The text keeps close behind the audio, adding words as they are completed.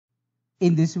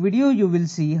In this video, you will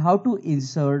see how to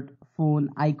insert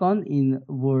phone icon in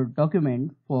Word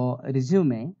document for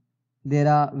resume. There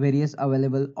are various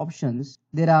available options.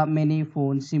 There are many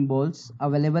phone symbols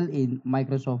available in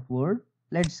Microsoft Word.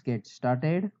 Let's get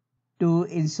started. To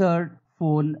insert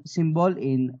phone symbol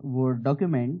in Word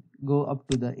document, go up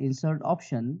to the insert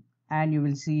option and you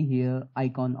will see here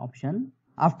icon option.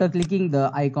 After clicking the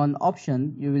icon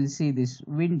option, you will see this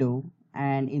window,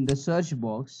 and in the search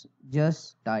box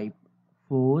just type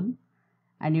phone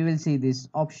and you will see these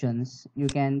options. You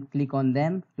can click on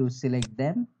them to select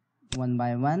them one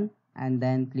by one and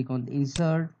then click on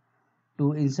insert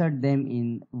to insert them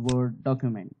in Word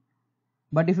document.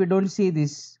 But if you don't see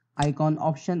this icon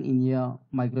option in your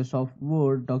Microsoft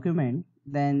Word document,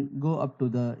 then go up to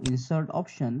the insert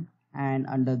option and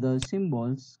under the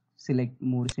symbols select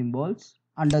more symbols.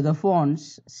 Under the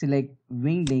fonts select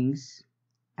wingdings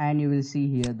and you will see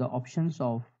here the options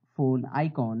of phone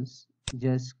icons.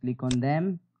 Just click on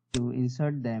them to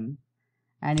insert them,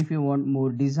 and if you want more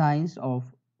designs of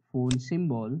phone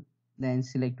symbol, then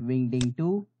select wingding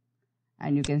 2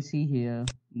 and you can see here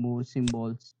more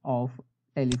symbols of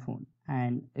telephone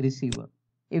and receiver.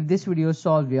 If this video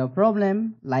solved your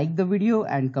problem, like the video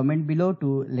and comment below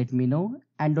to let me know,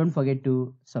 and don't forget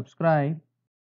to subscribe.